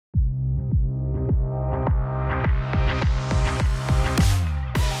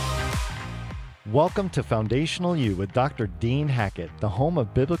Welcome to Foundational You with Dr. Dean Hackett, the home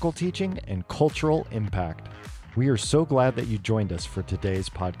of biblical teaching and cultural impact. We are so glad that you joined us for today's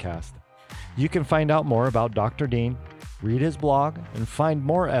podcast. You can find out more about Dr. Dean, read his blog, and find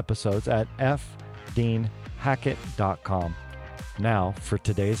more episodes at fdeanhackett.com. Now for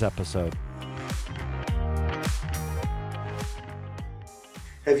today's episode.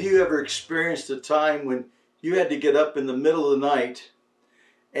 Have you ever experienced a time when you had to get up in the middle of the night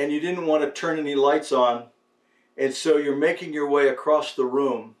and you didn't want to turn any lights on, and so you're making your way across the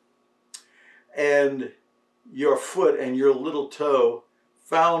room and your foot and your little toe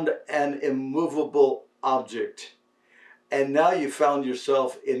found an immovable object, and now you found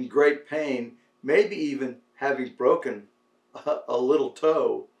yourself in great pain, maybe even having broken a little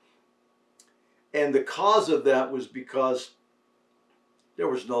toe, and the cause of that was because there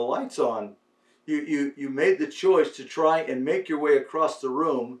was no lights on. You made the choice to try and make your way across the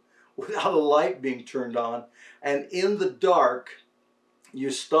room without a light being turned on, and in the dark you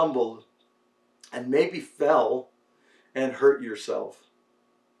stumbled and maybe fell and hurt yourself.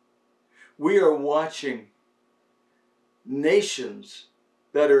 We are watching nations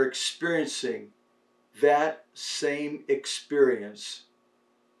that are experiencing that same experience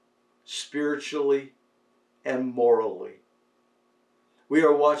spiritually and morally. We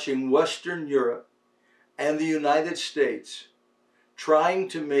are watching Western Europe and the United States trying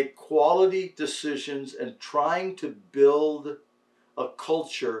to make quality decisions and trying to build a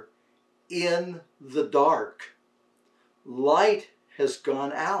culture in the dark. Light has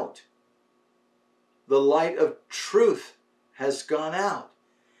gone out. The light of truth has gone out.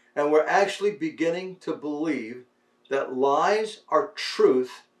 And we're actually beginning to believe that lies are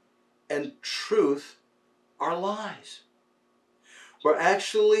truth and truth are lies. We're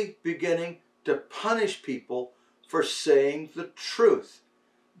actually beginning to punish people for saying the truth,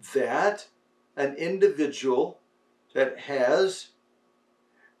 that an individual that has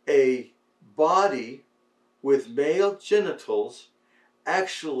a body with male genitals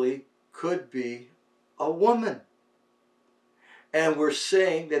actually could be a woman. And we're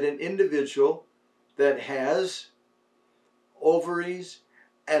saying that an individual that has ovaries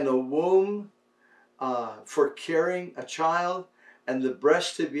and a womb for carrying a child and the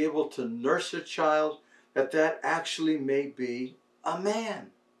breast to be able to nurse a child, that actually may be a man.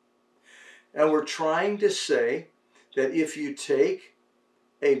 And we're trying to say that if you take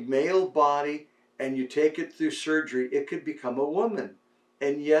a male body and you take it through surgery, it could become a woman.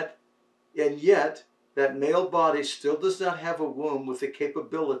 And yet that male body still does not have a womb with the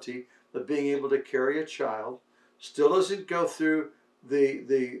capability of being able to carry a child, still doesn't go through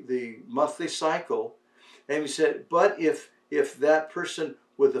the monthly cycle. And we said, but if that person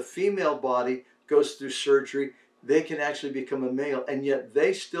with a female body goes through surgery, they can actually become a male, and yet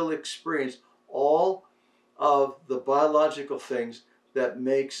they still experience all of the biological things that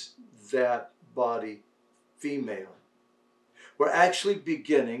makes that body female. We're actually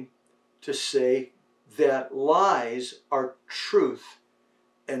beginning to say that lies are truth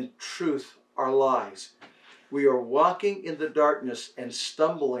and truth are lies. We are walking in the darkness and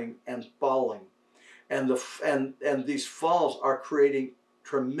stumbling and falling. And these falls are creating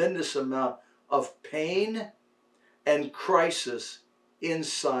tremendous amount of pain and crisis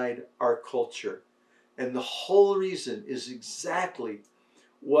inside our culture. And the whole reason is exactly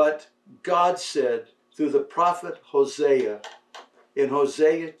what God said through the prophet Hosea in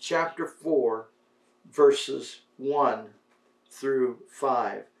Hosea chapter 4, verses 1 through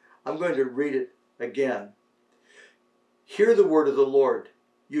 5. I'm going to read it again. Hear the word of the Lord,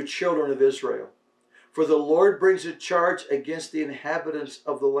 you children of Israel. For the Lord brings a charge against the inhabitants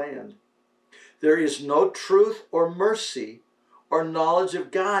of the land. There is no truth or mercy or knowledge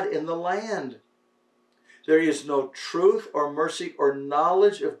of God in the land. There is no truth or mercy or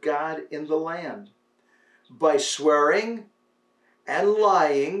knowledge of God in the land. By swearing and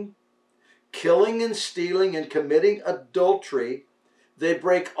lying, killing and stealing and committing adultery, they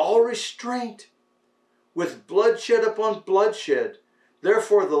break all restraint with bloodshed upon bloodshed.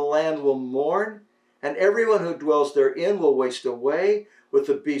 Therefore the land will mourn, and everyone who dwells therein will waste away, with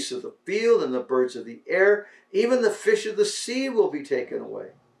the beasts of the field and the birds of the air. Even the fish of the sea will be taken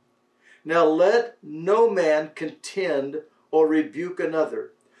away. Now let no man contend or rebuke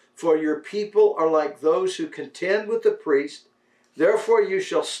another, for your people are like those who contend with the priest. Therefore you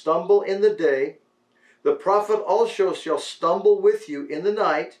shall stumble in the day. The prophet also shall stumble with you in the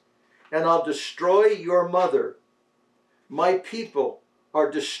night, and I'll destroy your mother. My people are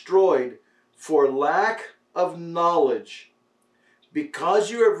destroyed for lack of knowledge. Because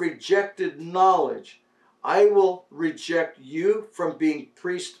you have rejected knowledge, I will reject you from being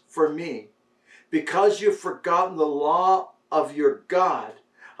priest for me. Because you've forgotten the law of your God,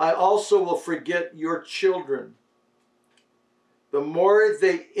 I also will forget your children. The more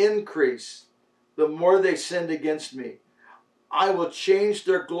they increase, the more they sinned against me. I will change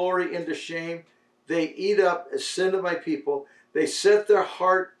their glory into shame. They eat up a sin of my people. They set their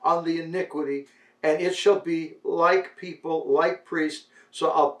heart on the iniquity, and it shall be like people, like priests. So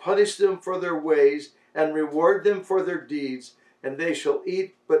I'll punish them for their ways and reward them for their deeds. And they shall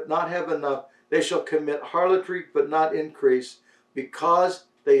eat but not have enough. They shall commit harlotry but not increase, because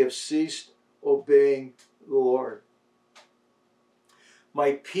they have ceased obeying the Lord.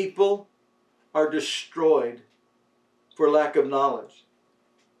 My people are destroyed for lack of knowledge,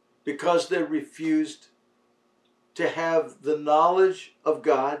 because they refused to have the knowledge of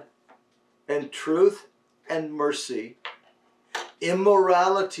God and truth and mercy.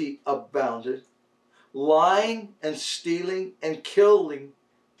 Immorality abounded. Lying and stealing and killing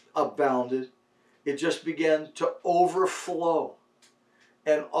abounded. It just began to overflow.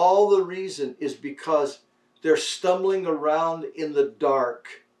 And all the reason is because they're stumbling around in the dark.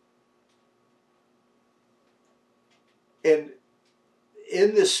 And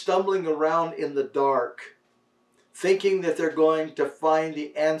in this stumbling around in the dark, thinking that they're going to find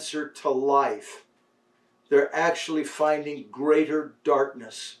the answer to life, they're actually finding greater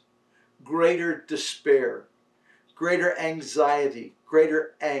darkness, greater despair, greater anxiety,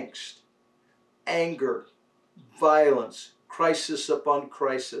 greater angst, anger, violence, crisis upon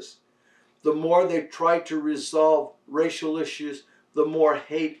crisis. The more they try to resolve racial issues, the more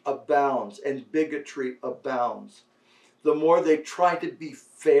hate abounds and bigotry abounds. The more they try to be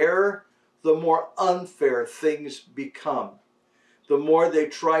fair, the more unfair things become. The more they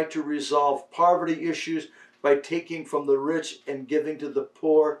try to resolve poverty issues by taking from the rich and giving to the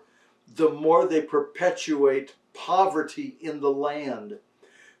poor, the more they perpetuate poverty in the land.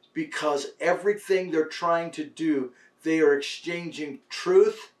 Because everything they're trying to do, they are exchanging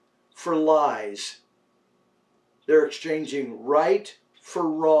truth for lies. They're exchanging right for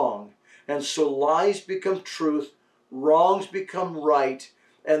wrong. And so lies become truth, wrongs become right,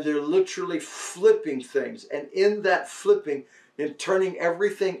 and they're literally flipping things. And in that flipping, in turning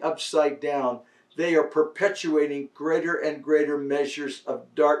everything upside down, they are perpetuating greater and greater measures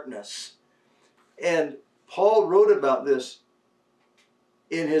of darkness. And Paul wrote about this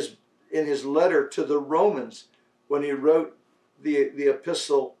in his letter to the Romans, when he wrote the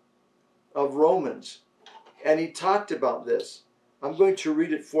epistle of Romans. And he talked about this. I'm going to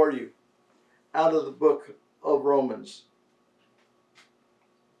read it for you out of the book of Romans.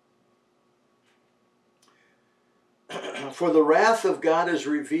 For the wrath of God is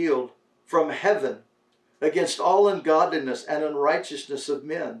revealed from heaven against all ungodliness and unrighteousness of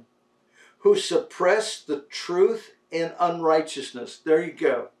men, who suppress the truth in unrighteousness. There you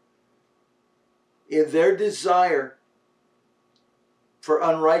go. In their desire for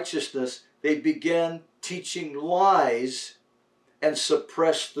unrighteousness, they began teaching lies and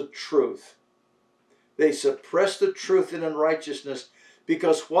suppress the truth. They suppress the truth in unrighteousness,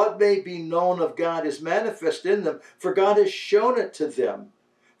 because what may be known of God is manifest in them, for God has shown it to them.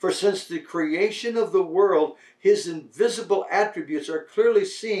 For since the creation of the world, his invisible attributes are clearly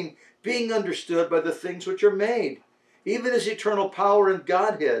seen, being understood by the things which are made, even his eternal power and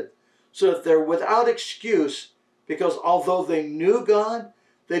Godhead, so that they're without excuse, because although they knew God,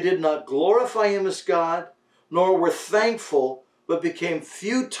 they did not glorify him as God, nor were thankful, but became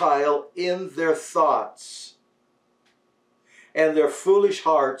futile in their thoughts. And their foolish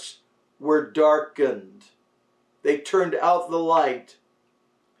hearts were darkened. They turned out the light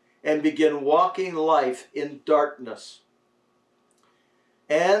and began walking life in darkness.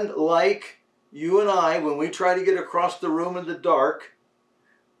 And like you and I, when we try to get across the room in the dark,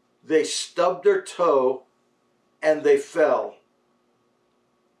 they stubbed their toe and they fell.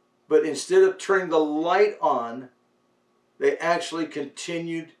 But instead of turning the light on, they actually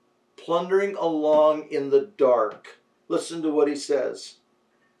continued plundering along in the dark. Listen to what he says.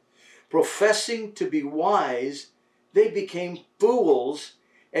 Professing to be wise, they became fools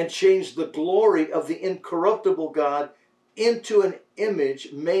and changed the glory of the incorruptible God into an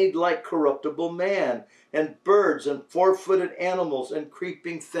image made like corruptible man, and birds and four-footed animals and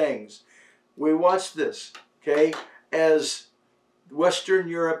creeping things. We watch this, okay, as Western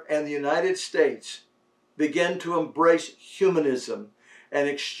Europe and the United States began to embrace humanism and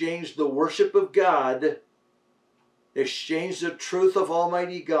exchange the worship of God, exchange the truth of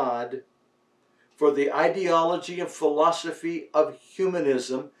Almighty God for the ideology and philosophy of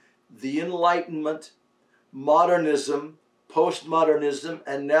humanism, the Enlightenment, modernism, postmodernism,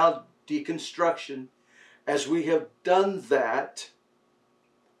 and now deconstruction. As we have done that,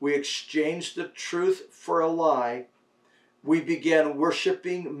 We exchanged the truth for a lie. We began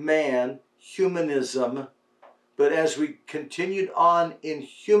worshiping man, humanism. But as we continued on in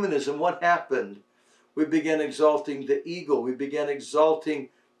humanism, what happened? We began exalting the eagle. We began exalting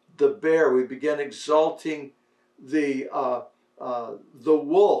the bear. We began exalting the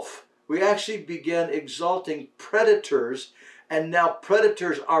wolf. We actually began exalting predators, and now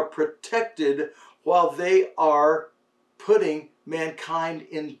predators are protected while they are putting mankind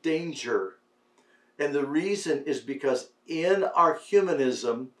in danger. And the reason is because in our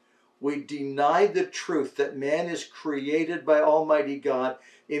humanism, we deny the truth that man is created by Almighty God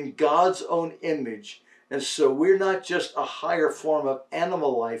in God's own image. And so we're not just a higher form of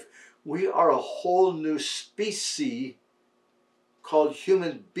animal life. We are a whole new species called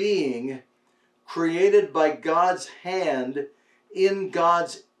human being, created by God's hand in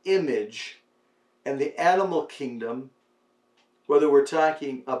God's image. And the animal kingdom, whether we're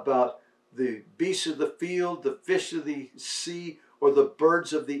talking about the beasts of the field, the fish of the sea, or the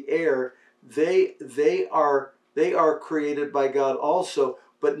birds of the air, they are created by God also,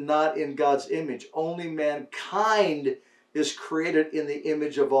 but not in God's image. Only mankind is created in the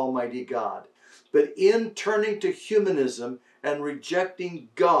image of Almighty God. But in turning to humanism and rejecting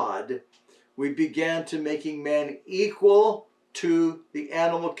God, we began to making man equal to the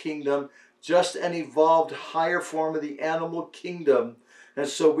animal kingdom, just an evolved higher form of the animal kingdom. And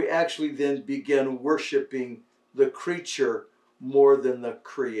so we actually then began worshiping the creature more than the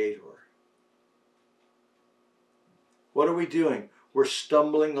creator. What are we doing? We're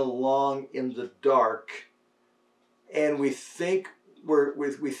stumbling along in the dark, and we think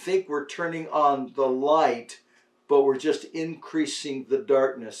we're turning on the light, but we're just increasing the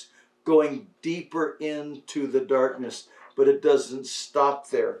darkness, going deeper into the darkness. But it doesn't stop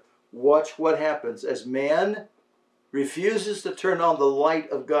there. Watch what happens as man refuses to turn on the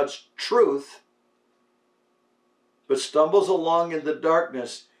light of God's truth, but stumbles along in the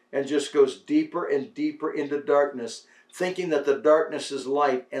darkness and just goes deeper and deeper into darkness, thinking that the darkness is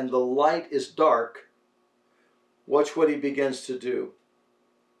light and the light is dark. Watch what he begins to do.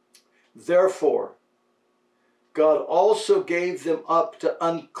 Therefore, God also gave them up to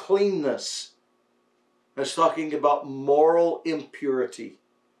uncleanness. That's talking about moral impurity.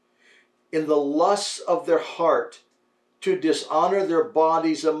 In the lusts of their heart, to dishonor their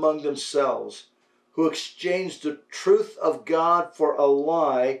bodies among themselves, who exchanged the truth of God for a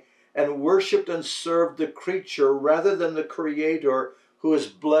lie and worshipped and served the creature rather than the Creator, who is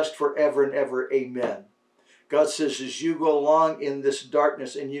blessed forever and ever. Amen. God says, as you go along in this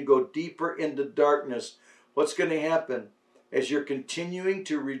darkness and you go deeper into darkness, what's going to happen? As you're continuing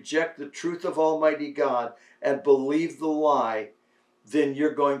to reject the truth of Almighty God and believe the lie, then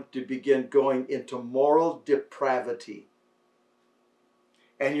you're going to begin going into moral depravity.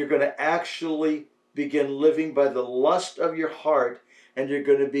 And you're going to actually begin living by the lust of your heart, and you're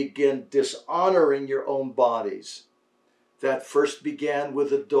going to begin dishonoring your own bodies. That first began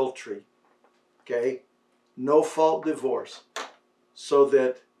with adultery. Okay? No fault divorce. So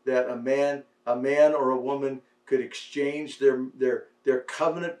that a man or a woman could exchange their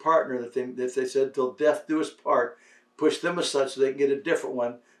covenant partner that they said till death do us part, push them aside so they can get a different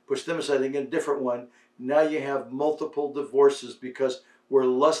one, push them aside, they can get a different one. Now you have multiple divorces because we're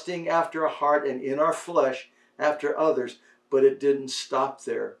lusting after a heart and in our flesh after others, but it didn't stop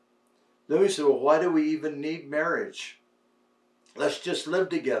there. Then we say, well, why do we even need marriage? Let's just live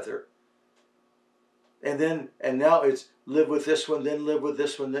together. And now it's live with this one, then live with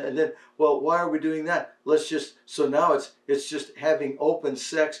this one, and then, well, why are we doing that? So now it's just having open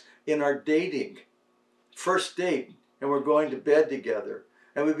sex in our dating. First date, and we're going to bed together.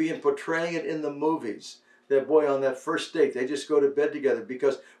 And we begin portraying it in the movies. That boy, on that first date, they just go to bed together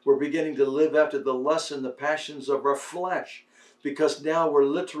because we're beginning to live after the lusts and the passions of our flesh. Because now we're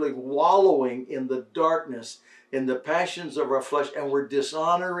literally wallowing in the darkness, in the passions of our flesh, and we're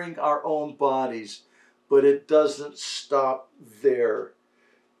dishonoring our own bodies. But it doesn't stop there.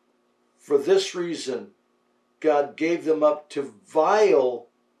 For this reason, God gave them up to vile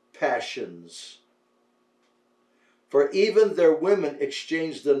passions. For even their women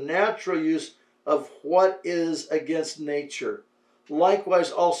exchanged the natural use of what is against nature.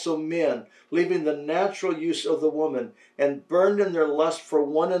 Likewise also men, leaving the natural use of the woman, and burned in their lust for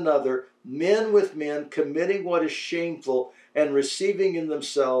one another, men with men, committing what is shameful, and receiving in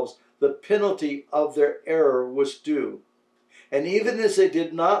themselves the penalty of their error was due. And even as they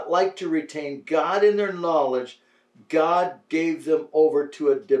did not like to retain God in their knowledge, God gave them over to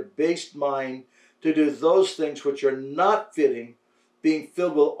a debased mind to do those things which are not fitting, being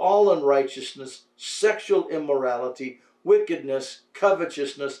filled with all unrighteousness, sexual immorality, wickedness,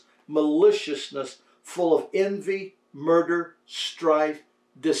 covetousness, maliciousness, full of envy, murder, strife,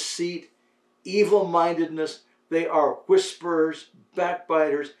 deceit, evil-mindedness. They are whisperers,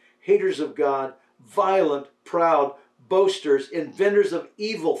 backbiters, haters of God, violent, proud, boasters, inventors of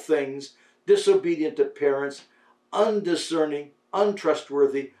evil things, disobedient to parents, undiscerning,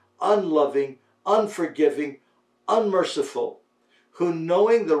 untrustworthy, unloving, unforgiving, unmerciful, who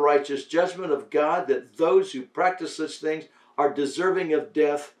knowing the righteous judgment of God, that those who practice such things are deserving of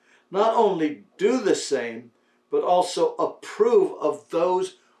death, not only do the same, but also approve of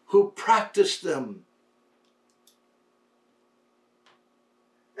those who practice them.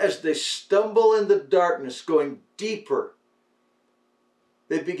 As they stumble in the darkness, going deeper,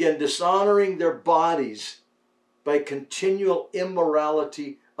 they begin dishonoring their bodies by continual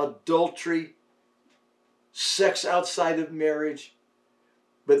immorality, adultery, sex outside of marriage.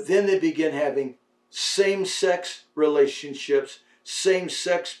 But then they begin having same-sex relationships,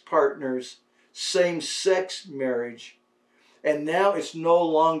 same-sex partners, same-sex marriage. And now it's no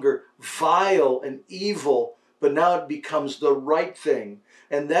longer vile and evil, but now it becomes the right thing.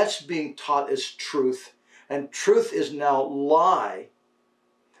 And that's being taught as truth. And truth is now lie.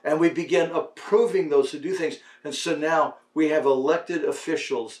 And we begin approving those who do things. And so now we have elected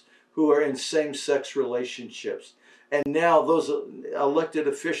officials who are in same-sex relationships. And now those elected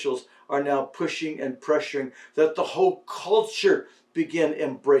officials are now pushing and pressuring that the whole culture begin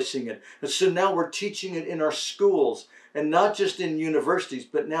embracing it. And so now we're teaching it in our schools, and not just in universities,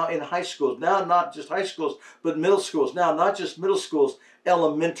 but now in high schools. Now not just high schools, but middle schools. Now not just middle schools,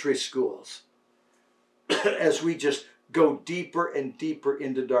 elementary schools. As we just go deeper and deeper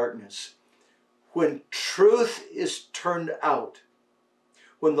into darkness. When truth is turned out,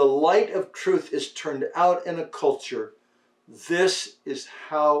 when the light of truth is turned out in a culture, this is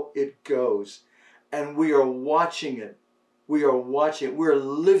how it goes. And we are watching it. We are watching it. We're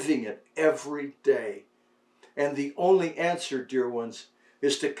living it every day. And the only answer, dear ones,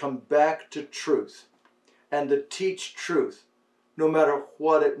 is to come back to truth and to teach truth, no matter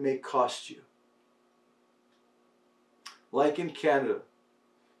what it may cost you. Like in Canada,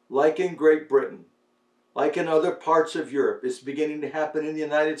 like in Great Britain, like in other parts of Europe, it's beginning to happen in the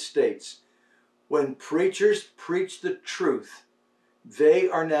United States. When preachers preach the truth, they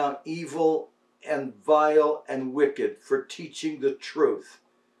are now evil and vile and wicked for teaching the truth.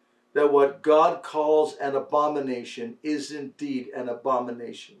 That what God calls an abomination is indeed an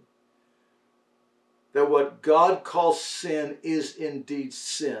abomination. That what God calls sin is indeed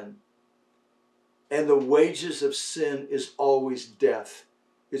sin. And the wages of sin is always death.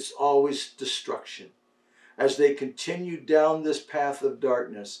 It's always destruction. As they continue down this path of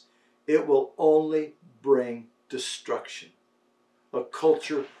darkness, it will only bring destruction. A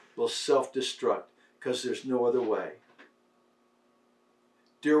culture will self-destruct because there's no other way.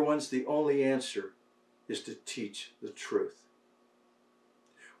 Dear ones, the only answer is to teach the truth.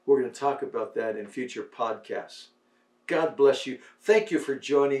 We're going to talk about that in future podcasts. God bless you. Thank you for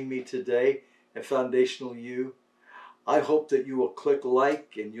joining me today at Foundational You. I hope that you will click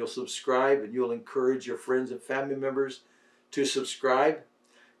like and you'll subscribe and you'll encourage your friends and family members to subscribe.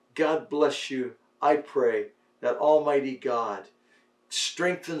 God bless you. I pray that Almighty God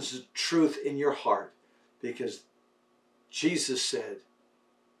strengthens the truth in your heart, because Jesus said,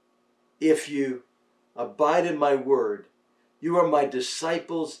 if you abide in my word, you are my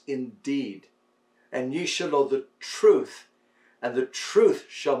disciples indeed, and ye shall know the truth, and the truth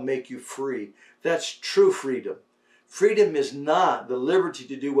shall make you free. That's true freedom. Freedom is not the liberty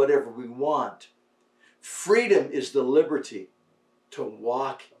to do whatever we want. Freedom is the liberty to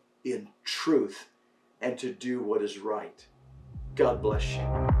walk in truth and to do what is right. God bless you.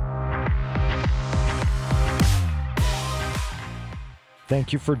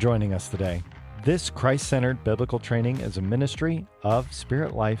 Thank you for joining us today. This Christ-centered biblical training is a ministry of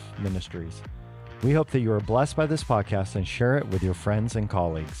Spirit Life Ministries. We hope that you are blessed by this podcast and share it with your friends and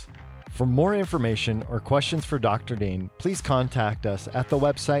colleagues. For more information or questions for Dr. Dean, please contact us at the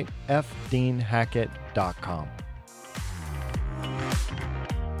website fdeanhackett.com.